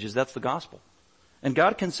this message is. That's the gospel. And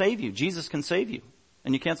God can save you. Jesus can save you.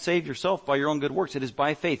 And you can't save yourself by your own good works. It is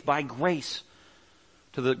by faith, by grace,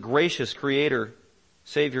 to the gracious Creator,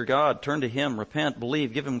 Savior God. Turn to Him, repent,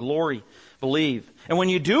 believe, give Him glory, believe. And when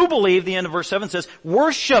you do believe, the end of verse 7 says,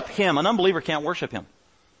 worship Him. An unbeliever can't worship Him.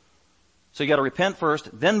 So you got to repent first,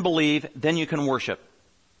 then believe, then you can worship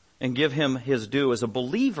and give Him His due as a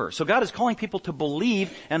believer. So God is calling people to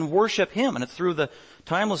believe and worship Him, and it's through the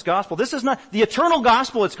timeless gospel. This is not the eternal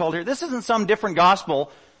gospel, it's called here. This isn't some different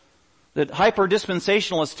gospel that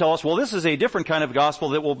hyper-dispensationalists tell us, well, this is a different kind of gospel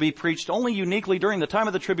that will be preached only uniquely during the time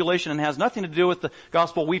of the tribulation and has nothing to do with the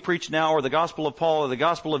gospel we preach now or the gospel of Paul or the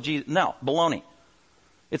gospel of Jesus. No, baloney.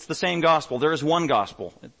 It's the same gospel. There is one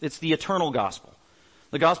gospel. It's the eternal gospel.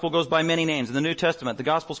 The gospel goes by many names. In the New Testament, the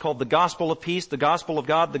gospel is called the gospel of peace, the gospel of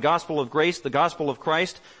God, the gospel of grace, the gospel of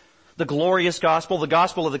Christ, the glorious gospel, the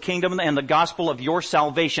gospel of the kingdom, and the gospel of your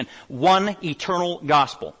salvation. One eternal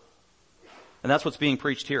gospel. And that's what's being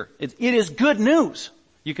preached here. It is good news.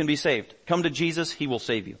 You can be saved. Come to Jesus, He will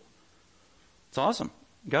save you. It's awesome.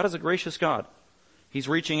 God is a gracious God. He's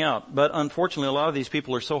reaching out. But unfortunately, a lot of these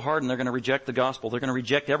people are so hardened, they're going to reject the gospel. They're going to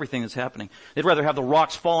reject everything that's happening. They'd rather have the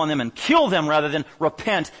rocks fall on them and kill them rather than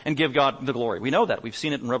repent and give God the glory. We know that. We've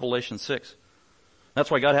seen it in Revelation 6. That's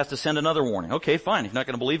why God has to send another warning. Okay, fine. If you're not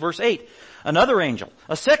going to believe, verse 8. Another angel,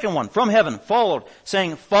 a second one from heaven, followed,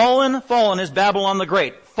 saying, "Fallen, fallen is Babylon the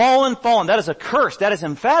Great." Fallen, fallen. That is a curse. That is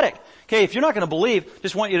emphatic. Okay, if you're not going to believe,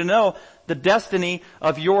 just want you to know the destiny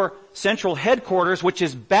of your central headquarters, which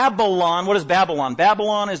is Babylon. What is Babylon?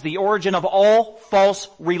 Babylon is the origin of all false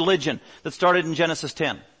religion that started in Genesis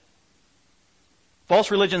 10. False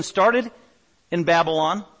religion started in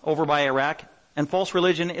Babylon, over by Iraq, and false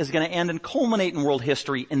religion is going to end and culminate in world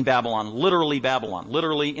history in Babylon,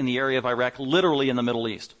 literally in the area of Iraq, literally in the Middle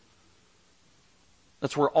East.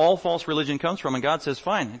 That's where all false religion comes from, and God says,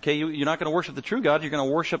 fine, okay, you're not going to worship the true God, you're going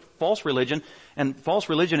to worship false religion, and false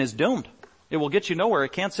religion is doomed. It will get you nowhere,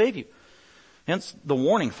 it can't save you. Hence the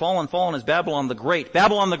warning, fallen, fallen is Babylon the Great.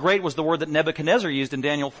 Babylon the Great was the word that Nebuchadnezzar used in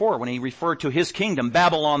Daniel 4 when he referred to his kingdom,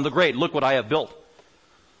 Babylon the Great. Look what I have built.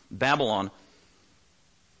 Babylon.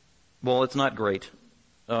 Well, it's not great.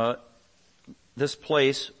 This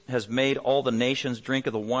place has made all the nations drink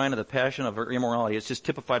of the wine of the passion of her immorality. It's just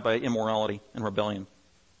typified by immorality and rebellion.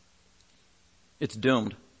 It's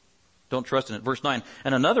doomed. Don't trust in it. Verse 9.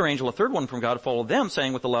 And another angel, a third one from God, followed them,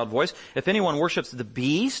 saying with a loud voice, "If anyone worships the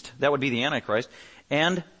beast," that would be the Antichrist,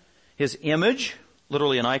 "and his image,"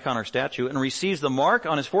 literally an icon or statue, "and receives the mark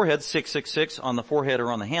on his forehead," 666, on the forehead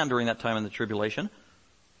or on the hand during that time in the tribulation,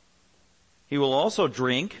 "he will also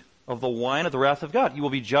drink of the wine of the wrath of God." You will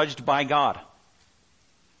be judged by God.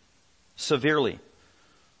 Severely.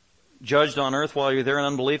 Judged on earth while you're there in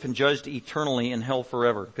unbelief, and judged eternally in hell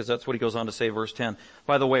forever. Because that's what he goes on to say, verse 10.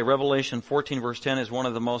 By the way, Revelation 14 verse 10 is one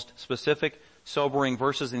of the most specific, sobering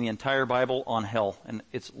verses in the entire Bible on hell and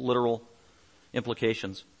its literal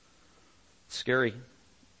implications. It's scary.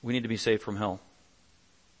 We need to be saved from hell.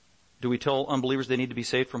 Do we tell unbelievers they need to be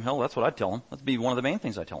saved from hell? That's what I'd tell them. That'd be one of the main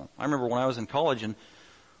things I tell them. I remember when I was in college and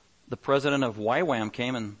the president of YWAM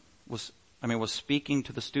came and was speaking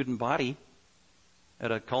to the student body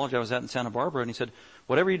at a college I was at in Santa Barbara, and he said,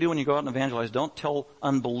 "Whatever you do when you go out and evangelize, don't tell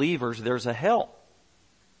unbelievers there's a hell."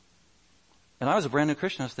 And I was a brand new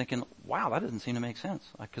Christian. I was thinking, wow, that doesn't seem to make sense.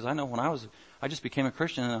 Because I know when I just became a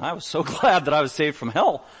Christian, and I was so glad that I was saved from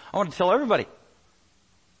hell. I wanted to tell everybody.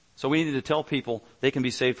 So we needed to tell people they can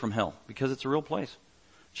be saved from hell, because it's a real place.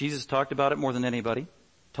 Jesus talked about it more than anybody,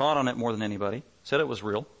 taught on it more than anybody, said it was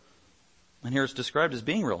real. And here it's described as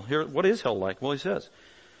being real. Here, what is hell like? Well, he says,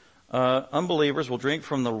 unbelievers will drink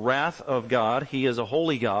from the wrath of God. He is a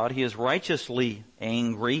holy God. He is righteously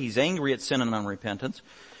angry. He's angry at sin and unrepentance.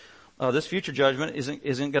 This future judgment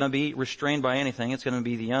isn't going to be restrained by anything. It's going to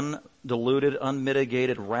be the undiluted,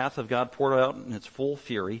 unmitigated wrath of God poured out in its full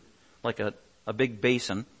fury, like a big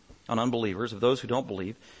basin on unbelievers, of those who don't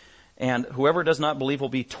believe. And whoever does not believe will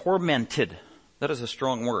be tormented. That is a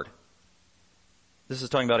strong word. This is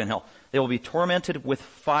talking about in hell. They will be tormented with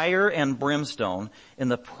fire and brimstone in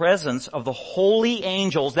the presence of the holy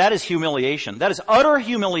angels. That is humiliation. That is utter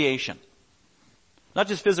humiliation. Not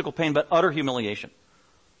just physical pain, but utter humiliation.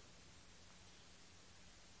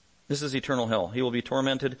 This is eternal hell. He will be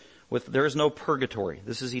tormented with, there is no purgatory.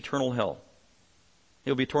 This is eternal hell.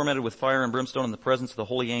 He'll be tormented with fire and brimstone in the presence of the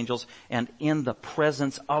holy angels and in the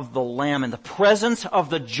presence of the Lamb, in the presence of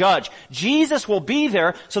the judge. Jesus will be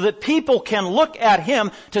there so that people can look at him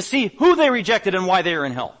to see who they rejected and why they are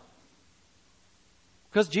in hell.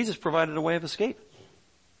 Because Jesus provided a way of escape.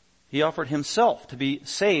 He offered himself to be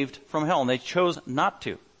saved from hell, and they chose not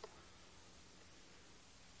to.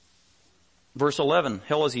 Verse 11,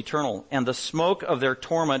 hell is eternal, and the smoke of their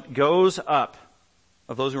torment goes up,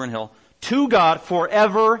 of those who are in hell, to God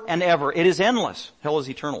forever and ever. It is endless. Hell is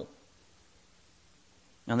eternal.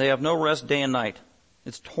 And they have no rest day and night.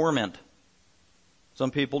 It's torment.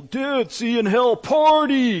 Some people, dead, see in hell,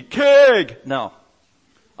 party, keg. No,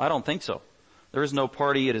 I don't think so. There is no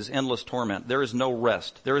party. It is endless torment. There is no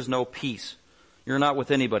rest. There is no peace. You're not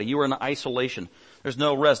with anybody. You are in isolation. There's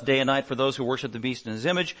no rest day and night for those who worship the beast in his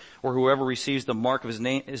image or whoever receives the mark of his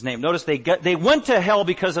name. Notice they went to hell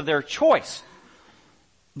because of their choice.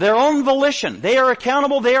 Their own volition. They are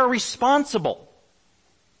accountable. They are responsible.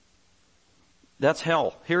 That's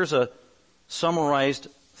hell. Here's a summarized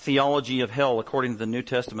theology of hell according to the New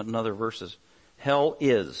Testament and other verses. Hell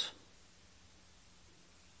is.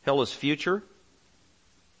 Hell is future.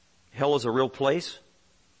 Hell is a real place.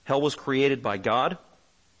 Hell was created by God.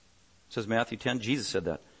 Says Matthew 10. Jesus said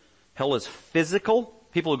that. Hell is physical.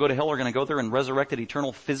 People who go to hell are going to go there in resurrected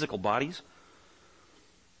eternal physical bodies.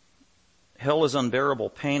 Hell is unbearable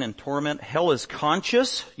pain and torment. Hell is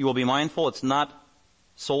conscious. You will be mindful. It's not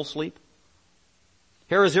soul sleep.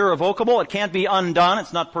 Hell is irrevocable. It can't be undone.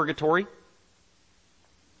 It's not purgatory.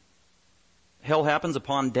 Hell happens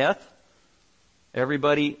upon death.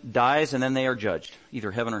 Everybody dies and then they are judged,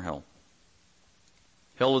 either heaven or hell.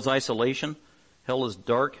 Hell is isolation. Hell is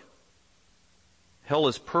dark. Hell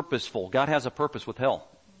is purposeful. God has a purpose with hell.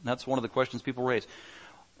 That's one of the questions people raise.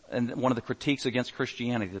 And one of the critiques against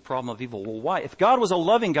Christianity, the problem of evil. Well, why? If God was a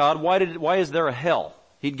loving God, why is there a hell?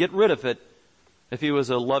 He'd get rid of it if he was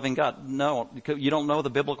a loving God. No, because you don't know the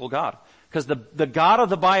biblical God. Because the God of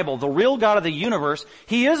the Bible, the real God of the universe,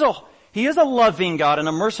 He is a loving God and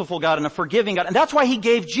a merciful God and a forgiving God. And that's why He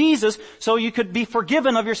gave Jesus, so you could be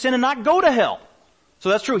forgiven of your sin and not go to hell. So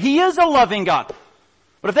that's true. He is a loving God.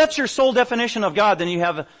 But if that's your sole definition of God, then you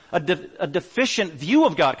have a deficient view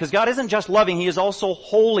of God. Because God isn't just loving, He is also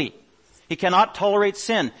holy. He cannot tolerate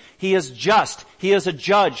sin. He is just. He is a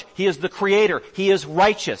judge. He is the creator. He is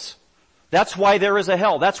righteous. That's why there is a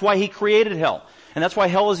hell. That's why He created hell. And that's why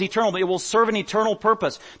hell is eternal. But it will serve an eternal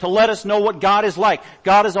purpose to let us know what God is like.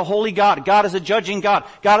 God is a holy God. God is a judging God.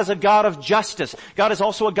 God is a God of justice. God is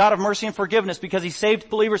also a God of mercy and forgiveness because He saved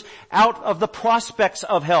believers out of the prospects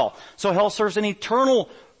of hell. So hell serves an eternal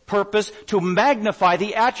purpose to magnify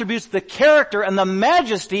the attributes, the character, and the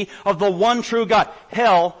majesty of the one true God.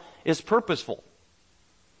 Hell is purposeful.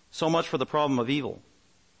 So much for the problem of evil.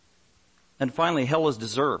 And finally, hell is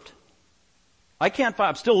deserved.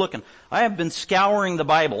 I'm still looking. I have been scouring the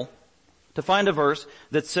Bible to find a verse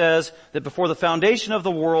that says that before the foundation of the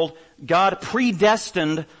world, God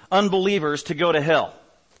predestined unbelievers to go to hell.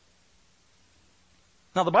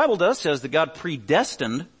 Now the Bible says that God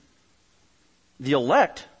predestined the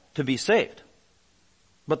elect to be saved.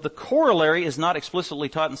 But the corollary is not explicitly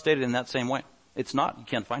taught and stated in that same way. It's not. You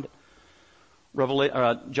can't find it.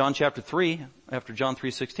 John chapter 3, after John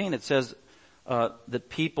 3:16, it says that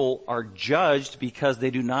people are judged because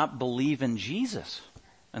they do not believe in Jesus.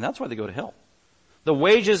 And that's why they go to hell. The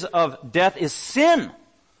wages of death is sin.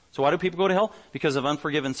 So why do people go to hell? Because of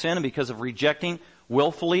unforgiven sin and because of rejecting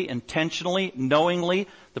willfully, intentionally, knowingly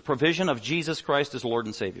the provision of Jesus Christ as Lord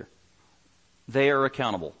and Savior. They are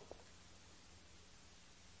accountable.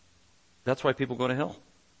 That's why people go to hell.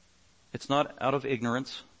 It's not out of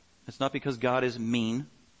ignorance. It's not because God is mean.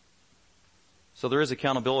 So there is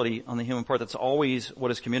accountability on the human part. That's always what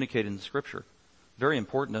is communicated in the Scripture. Very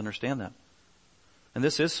important to understand that. And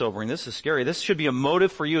this is sobering. This is scary. This should be a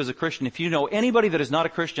motive for you as a Christian. If you know anybody that is not a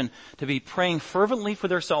Christian, to be praying fervently for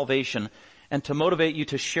their salvation and to motivate you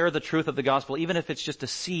to share the truth of the gospel, even if it's just a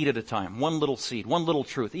seed at a time. One little seed, one little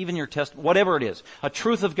truth, even your whatever it is. A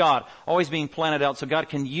truth of God always being planted out so God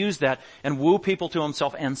can use that and woo people to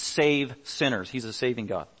Himself and save sinners. He's a saving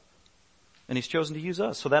God. And He's chosen to use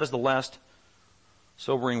us. So that is the last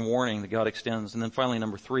sobering warning that God extends. And then finally,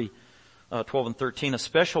 number 3, 12 and 13, a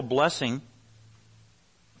special blessing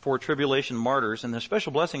for tribulation martyrs. And their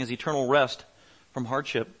special blessing is eternal rest from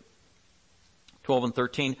hardship. 12 and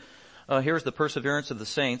 13, here's the perseverance of the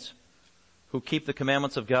saints who keep the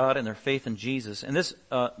commandments of God and their faith in Jesus. And this,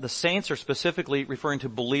 the saints are specifically referring to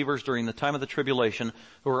believers during the time of the tribulation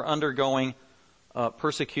who are undergoing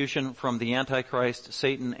persecution from the Antichrist,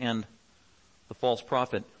 Satan, and the false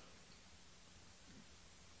prophet.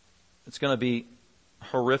 It's going to be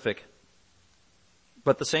horrific.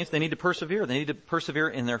 But the saints, they need to persevere. They need to persevere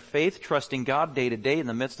in their faith, trusting God day to day in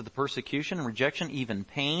the midst of the persecution and rejection, even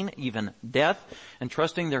pain, even death, and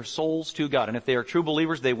trusting their souls to God. And if they are true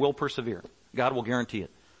believers, they will persevere. God will guarantee it.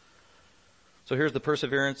 So here's the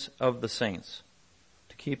perseverance of the saints.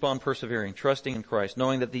 To keep on persevering, trusting in Christ,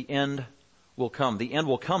 knowing that the end will come. The end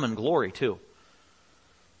will come in glory too.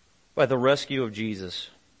 By the rescue of Jesus.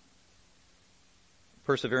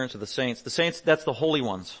 Perseverance of the saints. The saints, that's the holy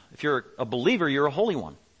ones. If you're a believer, you're a holy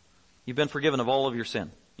one. You've been forgiven of all of your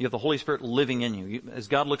sin. You have the Holy Spirit living in you. As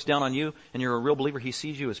God looks down on you and you're a real believer, He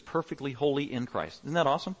sees you as perfectly holy in Christ. Isn't that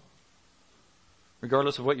awesome?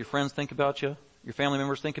 Regardless of what your friends think about you, your family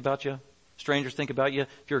members think about you, strangers think about you,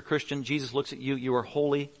 if you're a Christian, Jesus looks at you, you are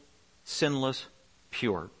holy, sinless,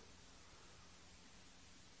 pure.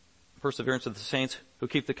 Perseverance of the saints who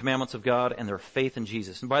keep the commandments of God and their faith in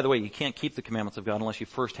Jesus. And by the way, you can't keep the commandments of God unless you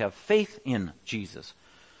first have faith in Jesus.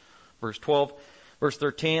 Verse 12, verse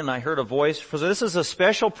 13, and I heard a voice. For this is a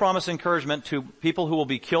special promise encouragement to people who will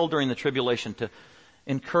be killed during the tribulation, to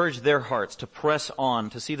encourage their hearts, to press on,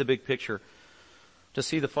 to see the big picture, to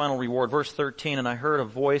see the final reward. Verse 13, and I heard a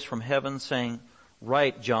voice from heaven saying,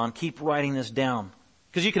 write, John, keep writing this down.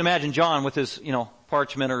 Because you can imagine John with his,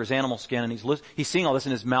 parchment or his animal skin, and he's seeing all this,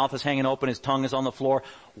 and his mouth is hanging open, his tongue is on the floor.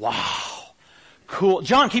 Wow. Cool.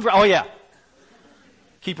 John, keep writing.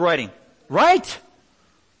 Right?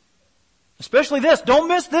 Especially this. Don't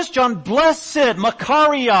miss this, John. Blessed,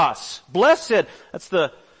 Makarios. Blessed. That's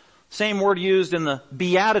the Same word used in the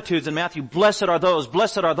Beatitudes in Matthew. Blessed are those,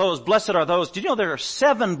 blessed are those, blessed are those. Did you know there are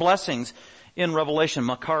 7 blessings in Revelation?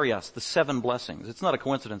 Makarios, the 7 blessings. It's not a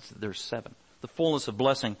coincidence that there's 7. The fullness of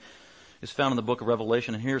blessing is found in the book of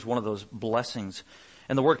Revelation, and here's one of those blessings.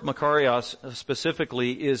 And the word Makarios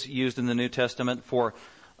specifically is used in the New Testament for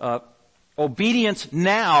obedience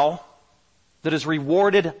now that is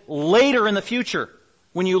rewarded later in the future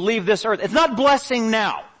when you leave this earth. It's not blessing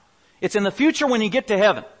now. It's in the future when you get to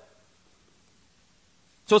heaven.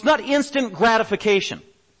 So it's not instant gratification.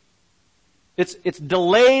 It's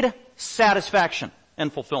delayed satisfaction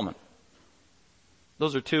and fulfillment.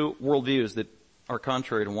 Those are 2 worldviews that are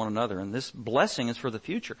contrary to one another, and this blessing is for the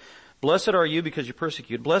future. Blessed are you because you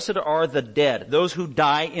persecute. Blessed are the dead, those who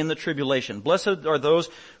die in the tribulation. Blessed are those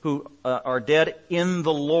who are dead in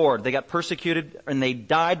the Lord. They got persecuted and they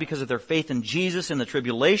died because of their faith in Jesus in the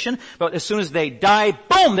tribulation. But as soon as they die,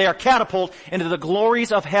 boom, they are catapulted into the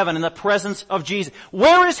glories of heaven in the presence of Jesus.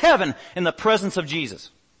 Where is heaven? In the presence of Jesus.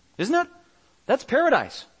 Isn't it? That's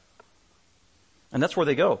paradise. And that's where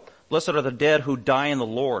they go. Blessed are the dead who die in the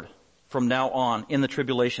Lord. From now on, in the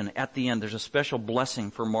tribulation, at the end, there's a special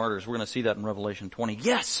blessing for martyrs. We're going to see that in Revelation 20.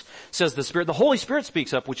 Yes, says the Spirit. The Holy Spirit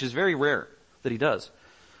speaks up, which is very rare that He does.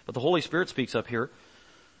 But the Holy Spirit speaks up here.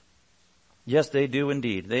 Yes, they do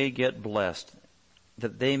indeed. They get blessed,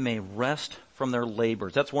 that they may rest from their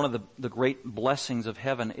labors. That's one of the great blessings of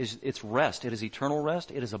heaven, is its rest. It is eternal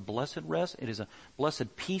rest. It is a blessed rest. It is a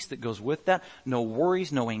blessed peace that goes with that. No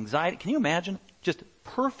worries, no anxiety. Can you imagine? Just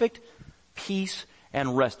perfect peace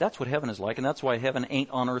and rest. That's what heaven is like, and that's why heaven ain't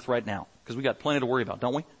on earth right now. Because we got plenty to worry about,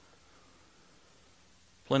 don't we?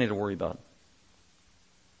 Plenty to worry about.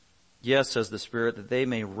 Yes, says the Spirit, that they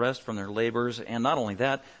may rest from their labors, and not only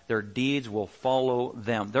that, their deeds will follow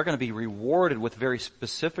them. They're going to be rewarded with very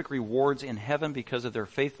specific rewards in heaven because of their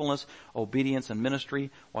faithfulness, obedience, and ministry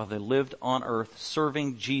while they lived on earth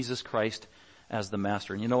serving Jesus Christ as the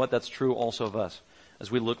Master. And you know what? That's true also of us as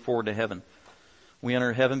we look forward to heaven. We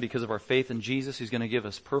enter heaven because of our faith in Jesus. He's going to give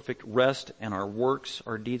us perfect rest, and our works,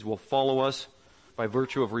 our deeds will follow us by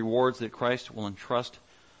virtue of rewards that Christ will entrust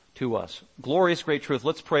to us. Glorious, great truth.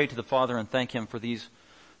 Let's pray to the Father and thank Him for these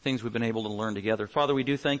things we've been able to learn together. Father, we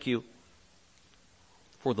do thank You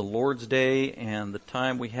for the Lord's Day and the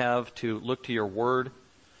time we have to look to Your Word.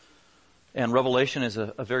 And Revelation is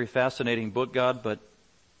a very fascinating book, God, but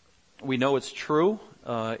we know it's true,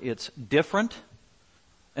 it's different,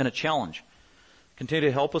 and a challenge. Continue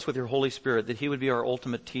to help us with Your Holy Spirit, that He would be our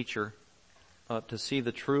ultimate teacher, to see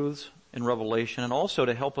the truths in Revelation, and also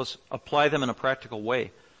to help us apply them in a practical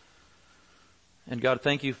way. And God,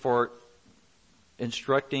 thank You for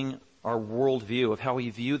instructing our worldview of how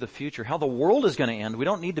we view the future, how the world is going to end. We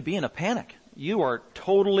don't need to be in a panic. You are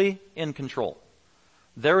totally in control.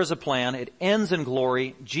 There is a plan. It ends in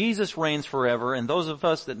glory. Jesus reigns forever, and those of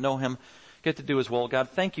us that know Him get to do as well. God,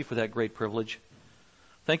 thank You for that great privilege.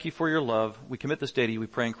 Thank You for Your love. We commit this day to You. We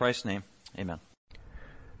pray in Christ's name. Amen.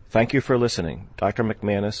 Thank you for listening. Dr.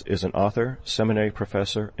 McManus is an author, seminary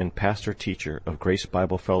professor, and pastor-teacher of Grace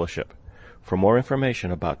Bible Fellowship. For more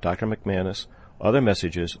information about Dr. McManus, other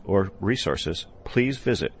messages, or resources, please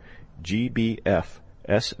visit gbfsv.org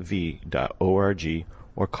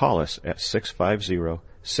or call us at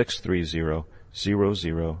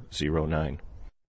 650-630-0009.